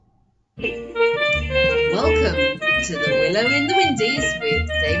Welcome to the Willow in the Windies with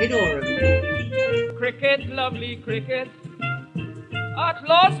David Oram. Cricket, lovely cricket, at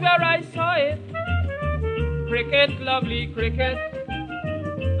last where I saw it. Cricket, lovely cricket,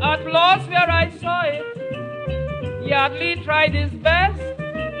 at last where I saw it. Yardley tried his best,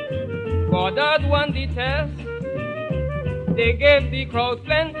 Goddard won the test. They gave the crowd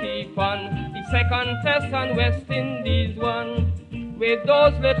plenty fun. The second test on West Indies won. With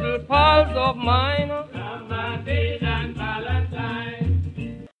those little pals of mine, Valentine and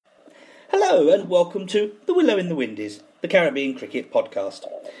Valentine. Hello and welcome to the Willow in the Windies, the Caribbean cricket podcast.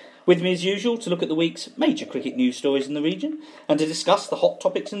 With me as usual to look at the week's major cricket news stories in the region and to discuss the hot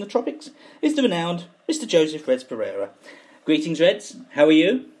topics in the tropics is the renowned Mr. Joseph Reds Perreira. Greetings, Reds. How are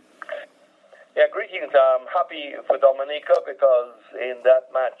you? Yeah, greetings. I'm happy for Dominica because in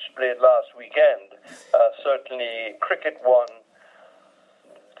that match played last weekend, certainly cricket won,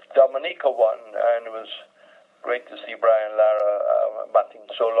 Dominica won, and it was great to see Brian Lara batting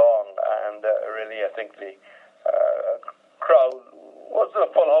so long. And really, I think the crowd wasn't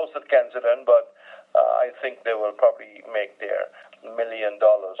a full house at Kensington, but I think they will probably make their $1 million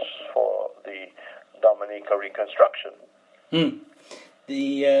for the Dominica reconstruction.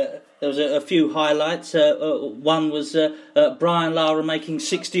 There was a few highlights. One was Brian Lara making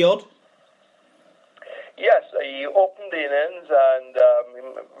 60 odd. Yes, he opened the innings and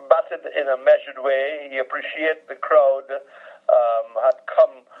batted in a measured way. He appreciated the crowd had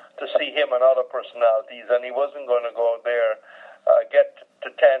come to see him and other personalities, and he wasn't going to go there, get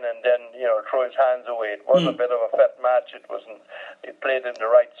to 10 and then throw his hands away. It was a bit of a fet match. He played in the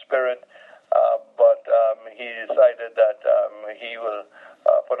right spirit, but he decided that he will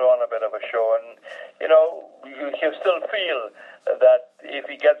put on a bit of a show, and you still feel that if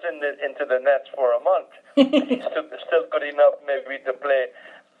he gets into the nets for a month, he's still good enough maybe to play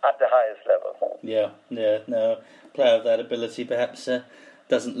at the highest level. No, player of that ability perhaps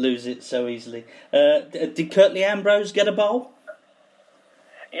doesn't lose it so easily. Did Curtly Ambrose get a bowl?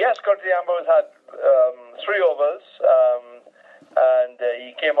 Yes, Curtly Ambrose had 3 overs, and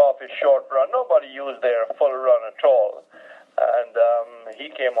he came off his short run. Nobody used their full run at all, and he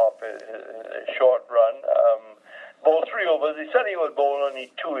came off his short run. Bowled 3 overs. He said he would bowl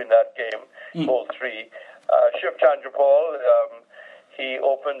only 2 in that game. Bowled 3. Shiv Chandrapal, he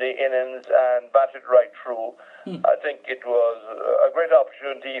opened the innings and batted right through. I think it was a great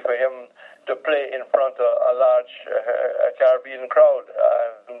opportunity for him to play in front of a large Caribbean crowd.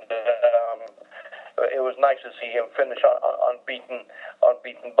 And it was nice to see him finish unbeaten.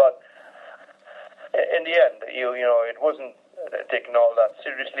 But in the end, it wasn't taken all that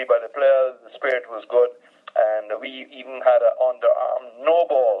seriously by the players. The spirit was good. And we even had an underarm no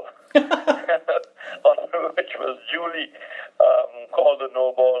ball, which was duly called a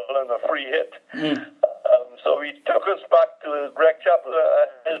no ball and a free hit. So he took us back to Greg Chappell,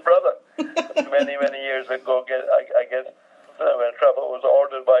 his brother, many years ago. I guess when Trevor was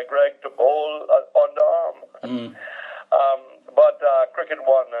ordered by Greg to bowl underarm. But cricket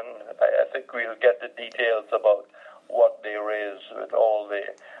won, and I think we'll get the details about what they raised with all the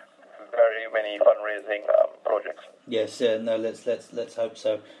very many fundraising projects. Yes, let's hope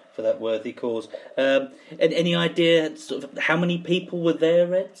so for that worthy cause. Any idea sort of how many people were there,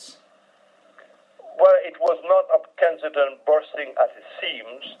 Reds? Well, it was not a Kensington bursting at the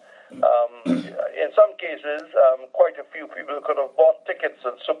seams. In some cases, quite a few people could have bought tickets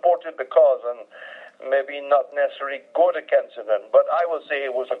and supported the cause and maybe not necessarily go to Kensington, but I would say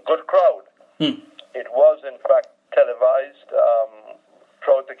it was a good crowd. It was, in fact, televised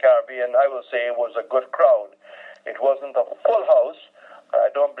throughout the Caribbean. I will say it was a good crowd. It wasn't a full house.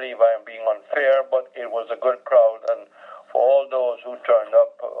 I don't believe I am being unfair, but it was a good crowd. And for all those who turned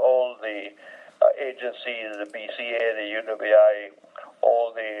up, all the agencies, the BCA, the UWI,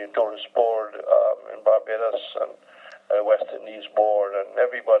 all the tourist board in Barbados and West Indies board, and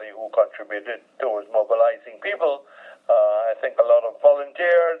everybody who contributed towards mobilizing people. I think a lot of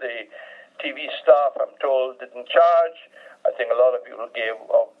volunteer, the TV staff, I'm told, didn't charge. I think a lot of people gave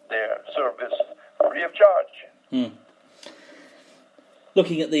up their service free of charge.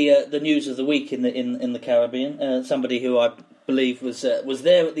 Looking at the news of the week in the Caribbean, somebody who I believe was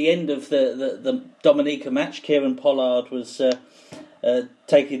there at the end of the Dominica match, Kieran Pollard, was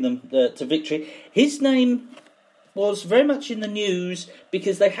taking them to victory. His name was very much in the news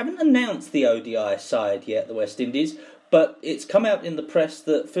because they haven't announced the ODI side yet, the West Indies. But it's come out in the press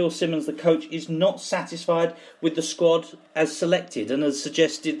that Phil Simmons, the coach, is not satisfied with the squad as selected and has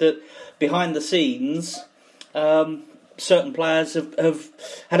suggested that behind the scenes, certain players have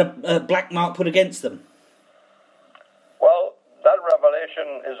had a black mark put against them. Well, that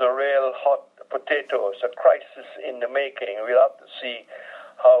revelation is a real hot potato. It's a crisis in the making. We'll have to see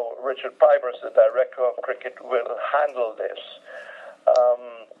how Richard Pybers, the director of cricket, will handle this.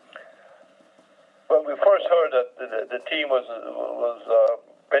 When we first heard that the team was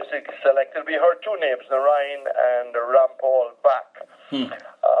basically selected, we heard two names, Narayan and Rampal back.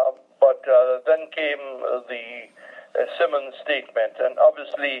 But then came the Simmons statement, and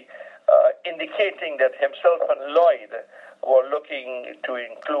obviously indicating that himself and Lloyd were looking to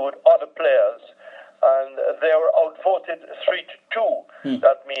include other players, and they were outvoted 3-2.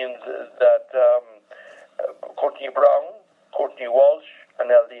 That means that Courtney Brown, Courtney Walsh, and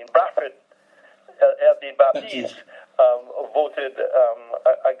Eldine Baptiste voted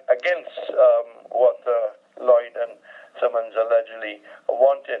against what Lloyd and Simmons allegedly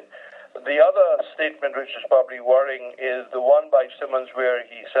wanted. The other statement, which is probably worrying, is the one by Simmons where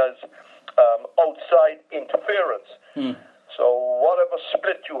he says outside interference. So whatever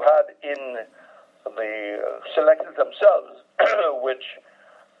split you had in the selectors themselves, which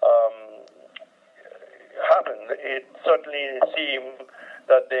happened, it certainly seemed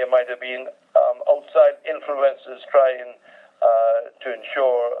that there might have been outside influences trying to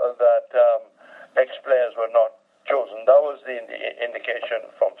ensure that ex-players were not chosen. That was the indication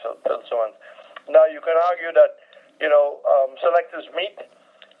from Phil Simmons. Now, you can argue that, selectors meet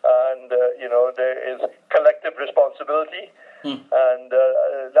and, there is collective responsibility, and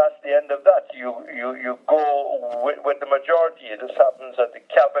that's the end of that. You go with the majority. This happens at the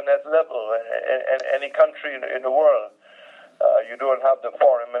cabinet level in any country in the world. You don't have the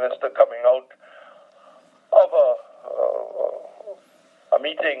foreign minister coming out of a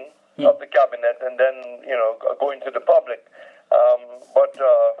meeting of the cabinet and then, going to the public. But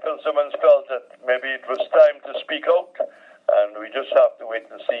Phil Simmons felt that maybe it was time to speak out, and we just have to wait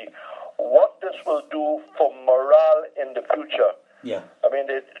and see what this will do for morale in the future. Yeah. I mean,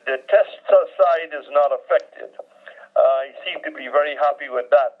 the test side is not affected. He seemed to be very happy with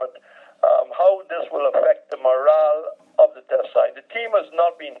that, but how this will affect the morale of the test side. The team has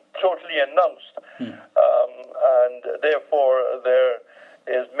not been totally announced, and therefore there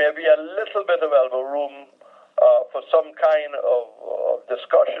is maybe a little bit of elbow room for some kind of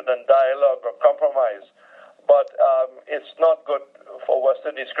discussion and dialogue or compromise. But it's not good for West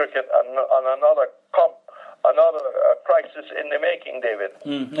Indies cricket, and another crisis in the making, David.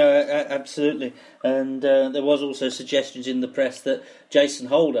 No, absolutely. And there was also suggestions in the press that Jason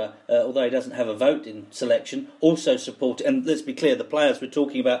Holder, although he doesn't have a vote in selection, also supported. And let's be clear, the players we're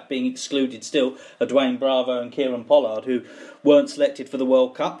talking about being excluded still are Dwayne Bravo and Kieran Pollard, who weren't selected for the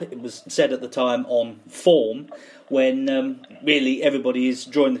World Cup. It was said at the time on form, when really everybody is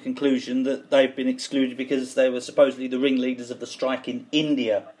drawing the conclusion that they've been excluded because they were supposedly the ringleaders of the strike in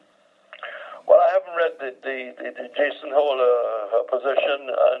India. Well, I haven't read the Jason Holder position,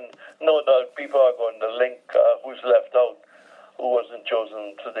 and no doubt people are going to link who's left out, who wasn't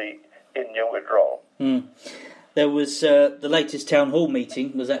chosen to the Indian withdrawal. There was the latest town hall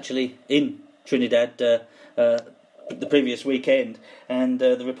meeting was actually in Trinidad the previous weekend, and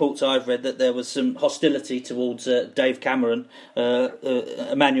the reports I've read that there was some hostility towards Dave Cameron.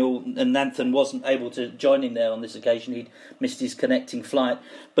 Emmanuel Nanthan wasn't able to join him there on this occasion. He'd missed his connecting flight,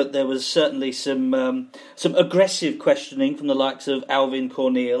 but there was certainly some aggressive questioning from the likes of Alvin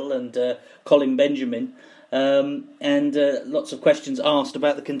Cornell and Colin Benjamin, and lots of questions asked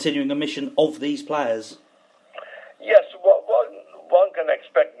about the continuing omission of these players. Yes, one can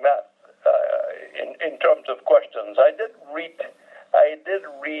expect that. In terms of questions, I did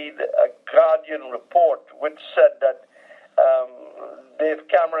read a Guardian report which said that Dave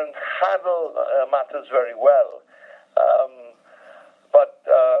Cameron handled matters very well, but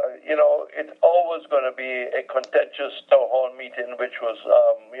it's always going to be a contentious town hall meeting, which was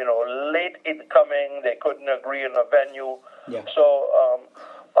late in coming. They couldn't agree on a venue, so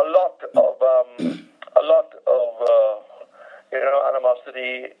a lot of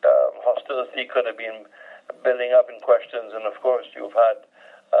animosity, hostility could have been building up in questions, and of course you've had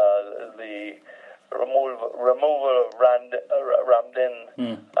the removal of Ramdin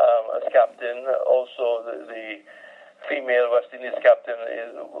as captain. Also, the female West Indies captain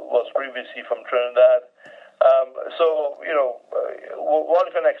was previously from Trinidad. So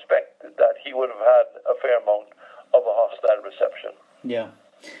one can expect that he would have had a fair amount of a hostile reception. Yeah.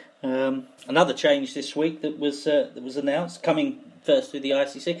 Another change this week that was announced, coming first through the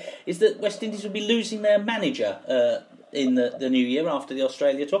ICC, is that West Indies will be losing their manager in the new year after the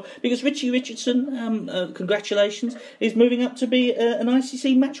Australia tour, because Richie Richardson, congratulations, is moving up to be an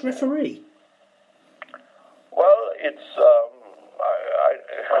ICC match referee. Well,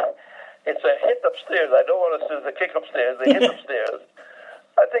 it's a hit upstairs. I don't want to say it's a kick upstairs. A hit upstairs.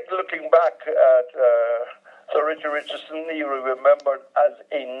 I think looking back at Sir Richard Richardson, he was remembered as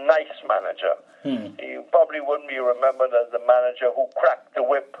a nice manager. He probably wouldn't be remembered as the manager who cracked the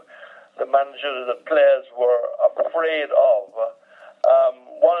whip, the manager that players were afraid of.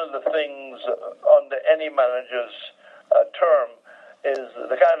 One of the things under any manager's term is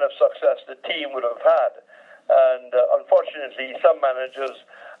the kind of success the team would have had. And unfortunately, some managers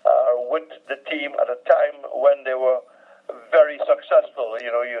are with the team at a time when they were very successful.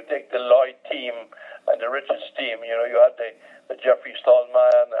 You know, you take the Lloyd team and the Richards team. You know, you had the Jeffrey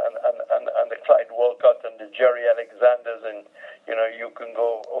Stallmeyer and the Clyde Walcott and the Jerry Alexanders, and you know, you can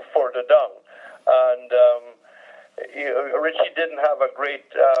go further down. And Richie didn't have a great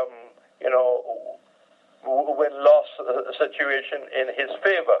win-loss situation in his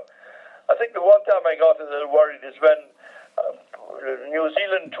favor. I think the one time I got a little worried is when the New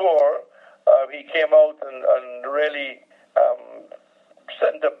Zealand tour, he came out and really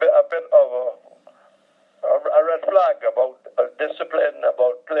sent a bit of a red flag about discipline,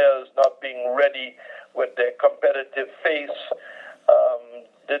 about players not being ready with their competitive face,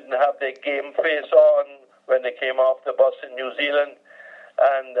 didn't have their game face on when they came off the bus in New Zealand.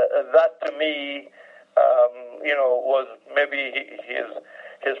 And that to me, was maybe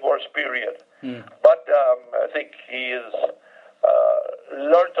his worst period. But I think he has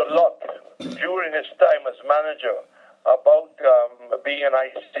learned a lot during his time as manager about being an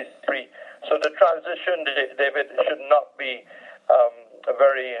IC3. So the transition, David, should not be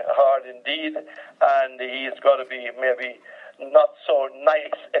very hard indeed, and he's got to be maybe not so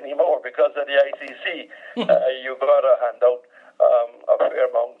nice anymore because of the ICC. You've got to hand out a fair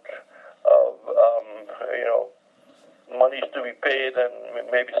amount of monies to be paid and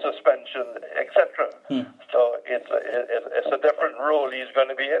maybe suspension, etc. So it's a different role he's going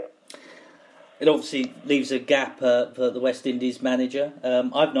to be in. It obviously leaves a gap for the West Indies manager.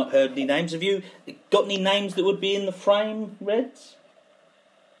 I've not heard any names. Have you got any names that would be in the frame, Reds?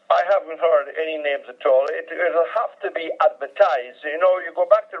 I haven't heard any names at all. It'll have to be advertised. You know, you go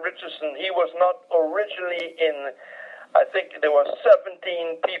back to Richardson, he was not originally in, I think there were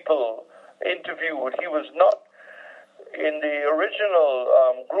 17 people interviewed. He was not in the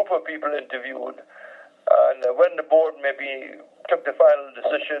original group of people interviewed. And when the board maybe took the final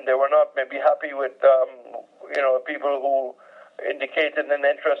decision, they were not maybe happy with, people who indicated an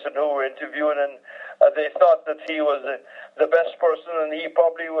interest in who were interviewing, and they thought that he was the best person, and he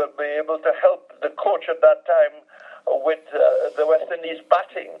probably would be able to help the coach at that time with the West Indies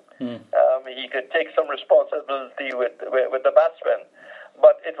batting. He could take some responsibility with the batsmen,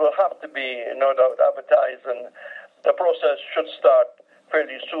 but it will have to be, no doubt, advertised, and the process should start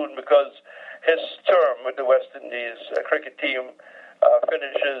fairly soon because his term with the West Indies cricket team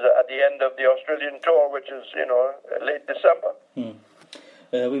finishes at the end of the Australian tour, which is, late December.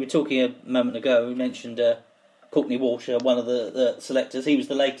 We were talking a moment ago, we mentioned Courtney Walsh, one of the selectors. He was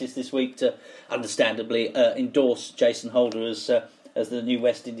the latest this week to, understandably, endorse Jason Holder as the new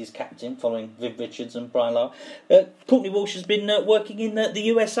West Indies captain, following Viv Richards and Brian Lara. Courtney Walsh has been working in the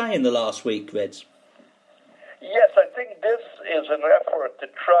USA in the last week, Reds. Yes, I think this is an effort to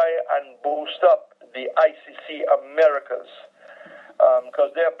try and boost up the ICC Americas because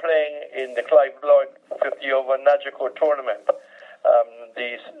they're playing in the Clive Lloyd 50-over Nagico tournament.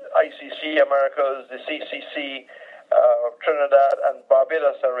 The ICC Americas, the CCC, Trinidad and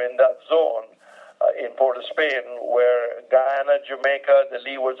Barbados are in that zone in Port of Spain, where Guyana, Jamaica, the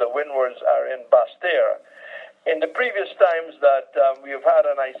leewards and windwards are in Bastere. In the previous times that we have had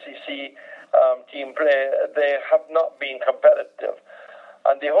an ICC team play, they have not been competitive.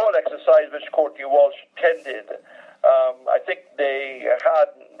 And the whole exercise which Courtney Walsh tended, I think they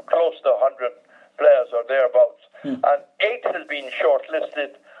had close to 100 players or thereabouts. And 8 has been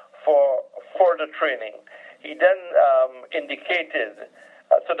shortlisted for further training. He then indicated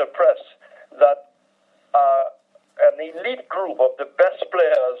to the press that an elite group of the best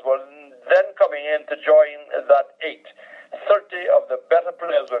players were then coming in to join that 8. 30 of the better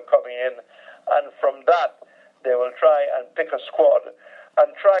players were coming in, and from that they will try and pick a squad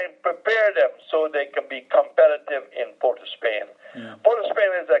and try and prepare them so they can be competitive in Port of Spain. Port of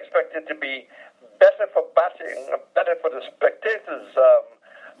Spain is expected to be better for batting, better for the spectators,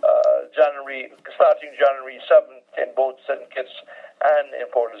 starting January 7th in both St. Kitts and in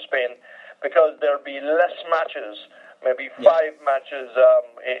Port of Spain, because there'll be less matches, maybe 5 matches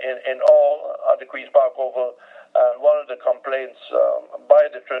in all at the Queen's Park Oval. And one of the complaints by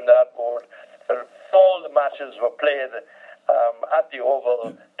the Trinidad board, all the matches were played at the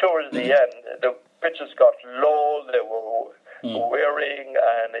Oval. Towards the end, the pitches got low, they were wearing,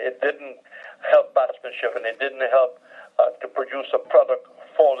 and it didn't help batsmanship, and it didn't help to produce a product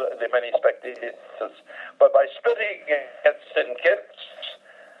many spectators. But by splitting against St. Kitts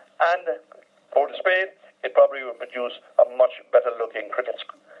and Port of Spain, it probably will produce a much better looking cricket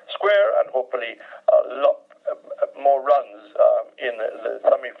square and hopefully a lot more runs in the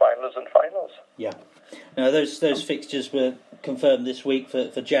semi-finals and finals. Yeah. Now, those fixtures were confirmed this week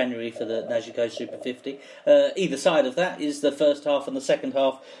for January for the Nagico Super 50. Either side of that is the first half and the second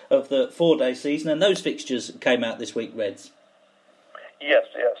half of the 4-day season, and those fixtures came out this week, Reds. Yes.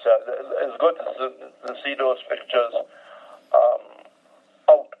 It's good to see those fixtures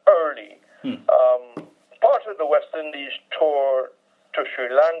out early. Part of the West Indies tour to Sri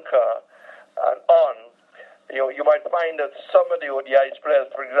Lanka and on, you might find that some of the ODIs players,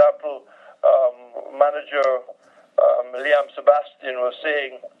 for example, manager Liam Sebastian was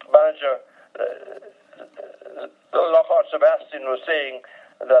saying, Lockhart Sebastian was saying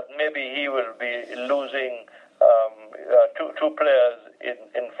that maybe he will be losing two players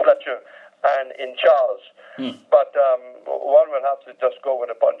in Fletcher and in Charles. But one will have to just go with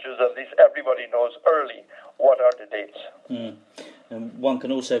the punches. At least everybody knows early what are the dates. And one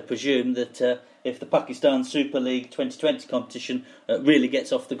can also presume that if the Pakistan Super League 2020 competition really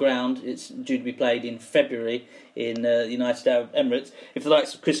gets off the ground, it's due to be played in February in the United Arab Emirates. If the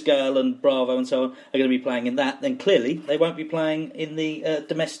likes of Chris Gale and Bravo and so on are going to be playing in that, then clearly they won't be playing in the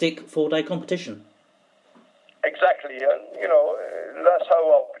domestic 4-day competition. Exactly, and that's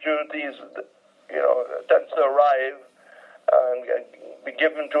how opportunities, tend to arrive and be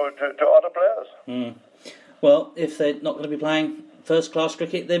given to other players. Well, if they're not going to be playing first-class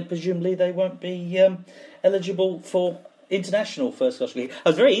cricket, then presumably they won't be eligible for international first-class cricket. I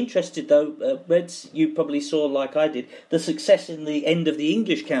was very interested, though, Reds, you probably saw, like I did, the success in the end of the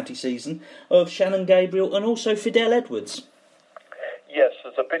English county season of Shannon Gabriel and also Fidel Edwards. Yes,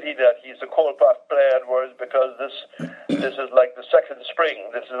 it's a pity that he's a cold path player, Edwards, because this is like the second spring.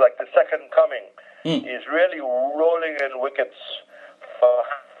 This is like the second coming. He's really rolling in wickets.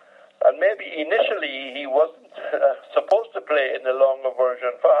 And maybe initially he wasn't supposed to play in the longer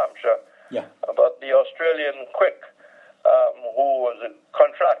version for Hampshire. Yeah. But the Australian quick, who was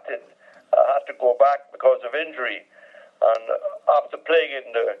contracted, had to go back because of injury. And after playing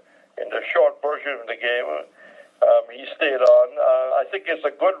in the short version of the game, he stayed on. I think it's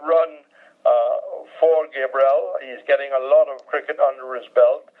a good run for Gabriel. He's getting a lot of cricket under his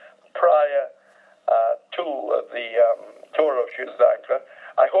belt prior to the tour of Sri Lanka.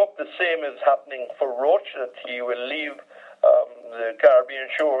 I hope the same is happening for Roach, that he will leave the Caribbean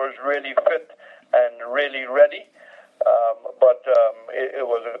shores really fit and really ready. But it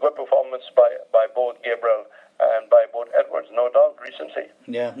was a good performance by both Gabriel and by both Edwards, no doubt, recently.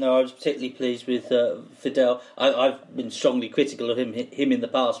 Yeah, no, I was particularly pleased with Fidel. I've been strongly critical of him in the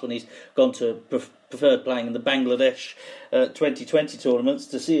past when he's gone to preferred playing in the Bangladesh 2020 tournaments.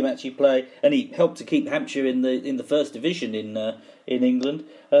 To see him actually play, and he helped to keep Hampshire in the first division in England.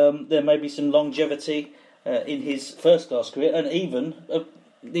 There may be some longevity in his first-class career, and even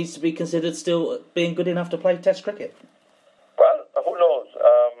needs to be considered still being good enough to play Test cricket. Well, who knows?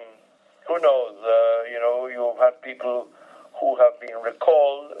 Who knows? You've had people who have been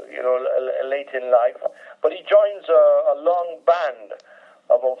recalled, late in life. But he joins a long band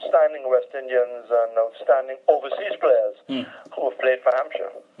of outstanding West Indians and outstanding overseas players who have played for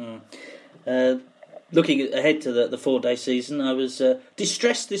Hampshire. Looking ahead to the 4-day season, I was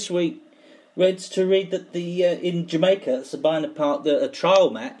distressed this week, Reds, to read that in Jamaica, Sabina Park, a trial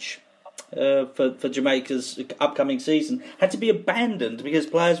match for Jamaica's upcoming season had to be abandoned because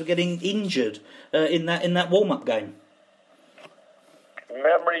players were getting injured in that warm-up game.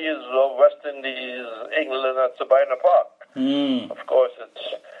 Memories of West Indies, England at Sabina Park. Of course,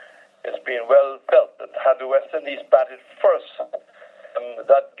 it's been well felt that had the West Indies batted first,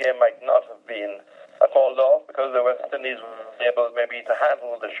 that game might not have been called off because the West Indies were able maybe to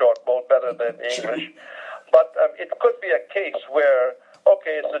handle the short ball better than the English. But it could be a case where,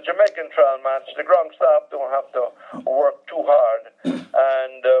 okay, it's a Jamaican trial match, the ground staff don't have to work too hard,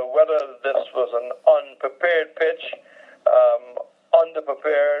 and whether this was an unprepared pitch,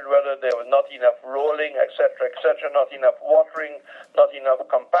 underprepared, whether there was not enough rolling, etc., not enough watering, not enough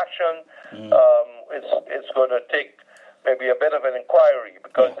compaction, it's going to take maybe a bit of an inquiry,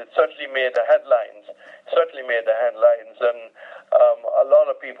 because it certainly made the headlines, and a lot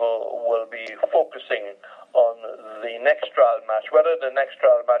of people will be focusing on the next trial match, whether the next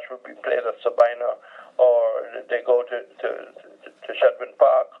trial match will be played at Sabina or they go to Shetland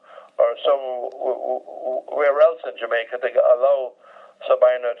Park or somewhere else in Jamaica to allow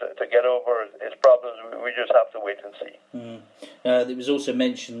Sabina to get over its problems. We just have to wait and see. It was also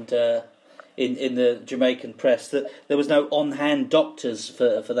mentioned in the Jamaican press that there was no on-hand doctors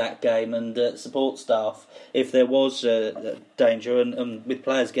for that game and support staff if there was danger and with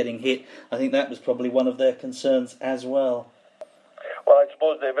players getting hit. I think that was probably one of their concerns as well. Well, I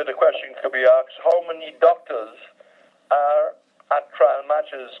suppose, David, the question could be asked, how many doctors are at trial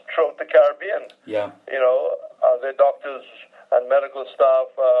matches throughout the Caribbean? Yeah. Are there doctors and medical staff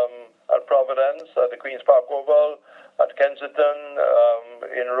at Providence, at the Queen's Park Oval, at Kensington,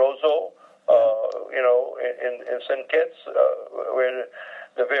 in Roseau, in St. Kitts, where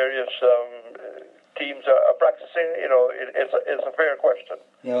the various teams are practicing? It's a fair question.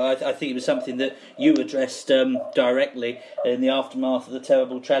 I think it was something that you addressed directly in the aftermath of the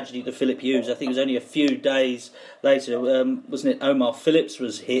terrible tragedy to Philip Hughes. I think it was only a few days later, wasn't it? Omar Phillips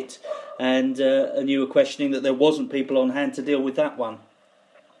was hit, and you were questioning that there wasn't people on hand to deal with that one.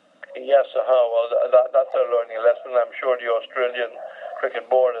 Yes, well, that's a learning lesson. I'm sure the Australian Cricket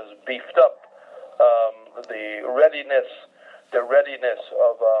Board has beefed up the readiness of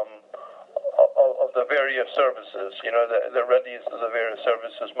the various services. The readiness of the various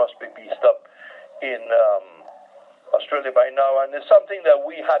services must be beefed up in Australia by now, and it's something that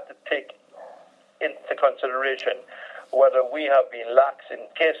we had to take into consideration, whether we have been lax in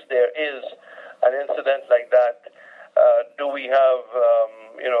case there is an incident like that. Do we have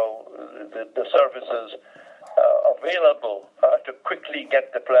the services available to quickly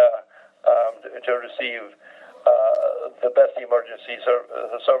get the player to receive the best emergency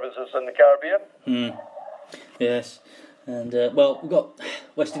services in the Caribbean? Yes, and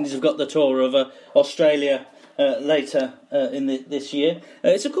West Indies have got the tour of Australia later in this year.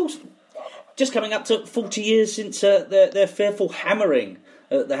 It's of course just coming up to 40 years since their fearful hammering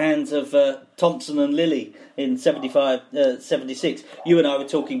at the hands of Thompson and Lilly in 75-76. You and I were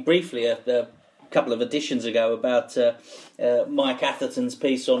talking briefly a couple of editions ago about Mike Atherton's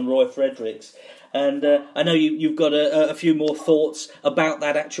piece on Roy Fredericks, and I know you've got a few more thoughts about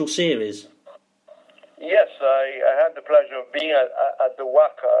that actual series. Yes, I had the pleasure of being at the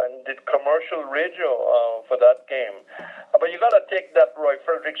WACA and did commercial radio for that game. But you got to take that Roy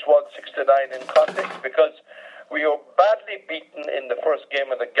Fredericks 169 in context, because we were badly beaten in the first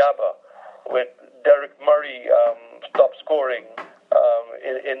game of the Gabba, with Derek Murray stop scoring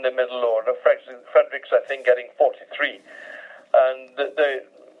in the middle order. Fredericks, I think, getting 43. And the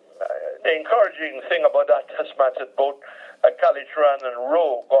encouraging thing about that test match is both Calitran and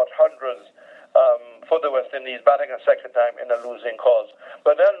Rowe got hundreds for the West Indies, batting a second time in a losing cause.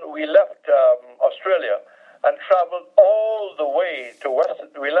 But then we left Australia and travelled all the way to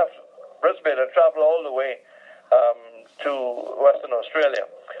we left Brisbane and travelled all the way to Western Australia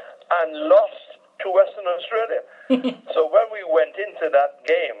and lost to Western Australia. So when we went into that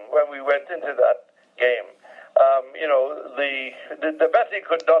game, the betting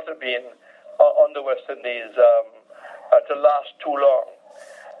could not have been on the West Indies to last too long.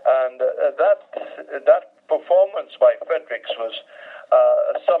 And that performance by Fredericks was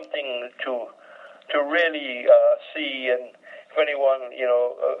something to really see. And if anyone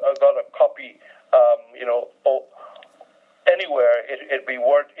got a copy, anywhere, it'd be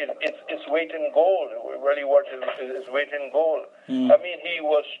worth its weight in gold. Really worth its weight in gold. I mean, he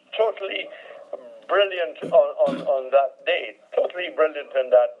was totally brilliant on that day. Totally brilliant on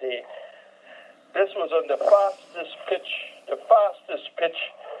that day. This was on the fastest pitch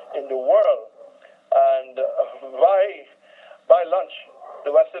in the world, and by lunch,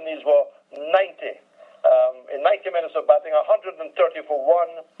 the West Indies were 90. In 90 minutes of batting, 130 for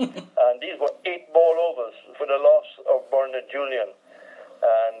one, and these were 8 ball overs for the loss of Bernard Julian.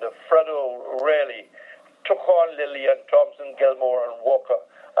 And Fredo really took on Lilly and Thompson, Gilmore and Walker.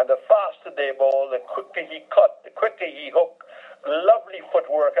 And the faster they ball, the quicker he cut, the quicker he hooked. Lovely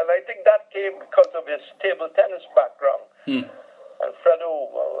footwork, and I think that came because of his table tennis background. And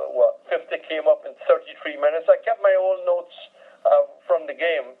Fredo, 50 came up in 33 minutes. I kept my own notes from the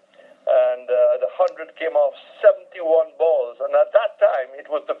game. And the 100 came off 71 balls. And at that time, it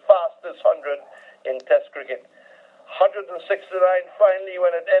was the fastest 100 in Test cricket. 169 finally,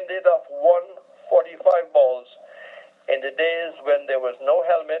 when it ended off 145 balls. In the days when there was no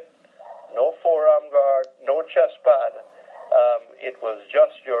helmet, no forearm guard, no chest pad, it was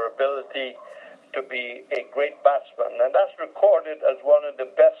just your ability to be a great batsman. And that's recorded as one of the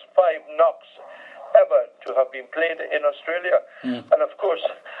best 5 knocks ever to have been played in Australia. And of course,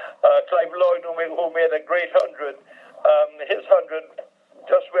 Clive Lloyd, who made a great 100, his 100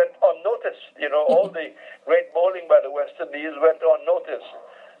 just went unnoticed. All the great bowling by the West Indies went unnoticed.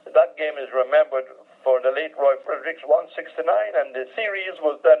 That game is remembered for the late Roy Fredericks 169, and the series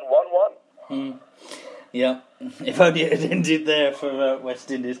was then 1-1. Yeah, if only it had ended there for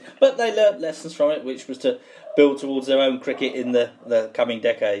West Indies. But they learnt lessons from it, which was to build towards their own cricket in the coming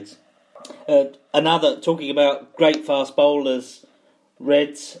decades. Talking about great fast bowlers,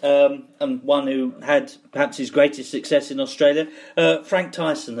 Reds, and one who had perhaps his greatest success in Australia, Frank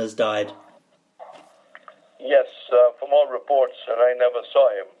Tyson has died. Yes, from all reports, and I never saw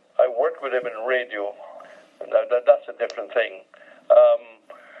him. I worked with him in radio, and that's a different thing.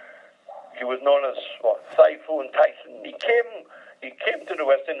 He was known as Typhoon Tyson. He came to the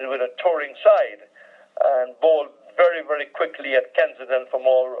West Indies with a touring side and bowled very, very quickly at Kensington from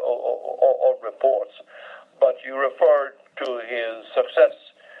all reports. But you referred to his success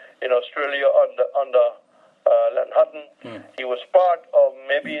in Australia under Len Hutton. He was part of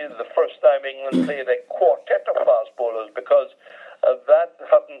maybe the first time England played a quartet of fast bowlers, because that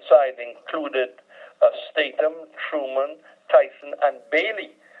Hutton side included Statham, Truman, Tyson and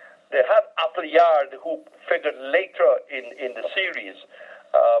Bailey. They had Appleyard, who figured later in the series,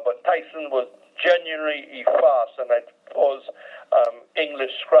 but Tyson was genuinely fast, and I suppose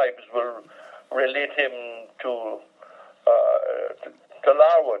English scribes will relate him to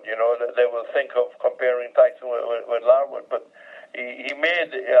Larwood. You know, they will think of comparing Tyson with Larwood, but he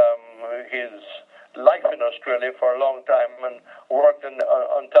made his life in Australia for a long time and worked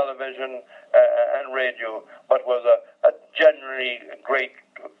on television and radio, but was a genuinely great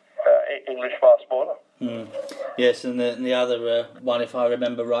English fast bowler. Yes, and the other one, if I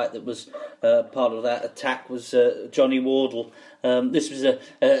remember right, that was part of that attack was Johnny Wardle. This was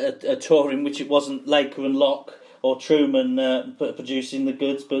a tour in which it wasn't Laker and Locke or Truman producing the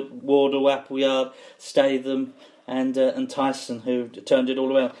goods, but Wardle, Appleyard, Statham and Tyson, who turned it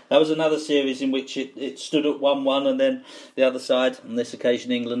all around. That was another series in which it stood at 1-1, and then the other side, on this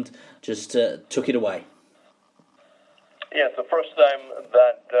occasion England, just took it away. Yes, the first time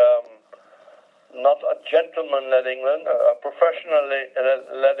that not a gentleman led England, a professional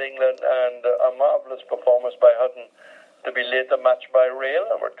led England, and a marvellous performance by Hutton to be later matched by Ray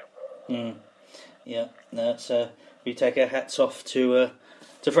Aylward. Yeah, no, we take our hats off to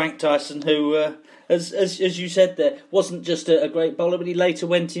Frank Tyson, who, as you said there, wasn't just a great bowler, but he later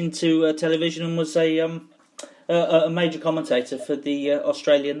went into television and was a major commentator for the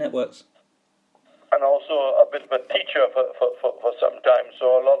Australian networks. And also a bit of a teacher for some time,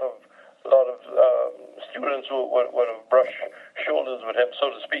 so a lot of students would have brushed shoulders with him, so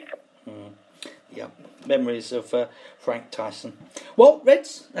to speak. Yeah, memories of Frank Tyson. Well,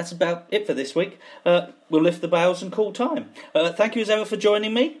 Reds, that's about it for this week. We'll lift the bows and call time. Thank you as ever for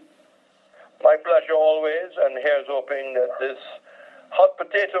joining me. My pleasure always, and here's hoping that this hot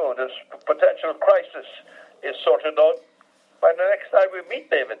potato, this potential crisis, is sorted out by the next time we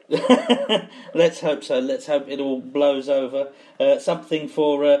meet, David. Let's hope so. Let's hope it all blows over. Something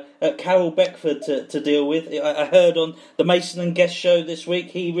for Carol Beckford to deal with. I heard on the Mason and Guest show this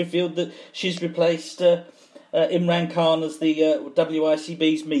week, he revealed that she's replaced Imran Khan as the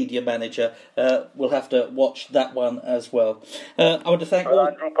WICB's media manager. We'll have to watch that one as well. I want to thank all...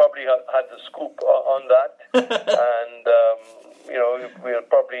 Andrew probably had the scoop on that. And, we'll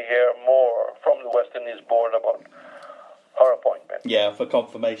probably hear more from the West Indies board about her appointment. Yeah, for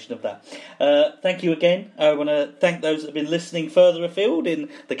confirmation of that. Thank you again. I want to thank those that have been listening further afield in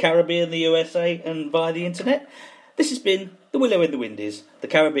the Caribbean, the USA and via the internet. This has been the Willow in the Windies, the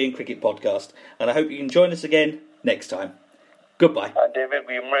Caribbean Cricket Podcast, and I hope you can join us again next time. Goodbye. And David,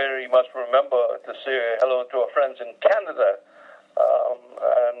 we really must remember to say hello to our friends in Canada,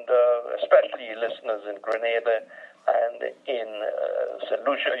 and especially listeners in Grenada and in St.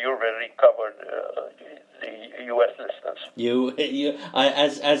 Lucia. You already covered the US listeners.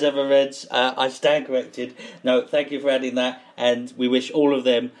 As ever, Reds, I stand corrected. No, thank you for adding that, and we wish all of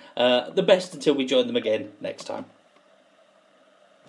them the best until we join them again next time.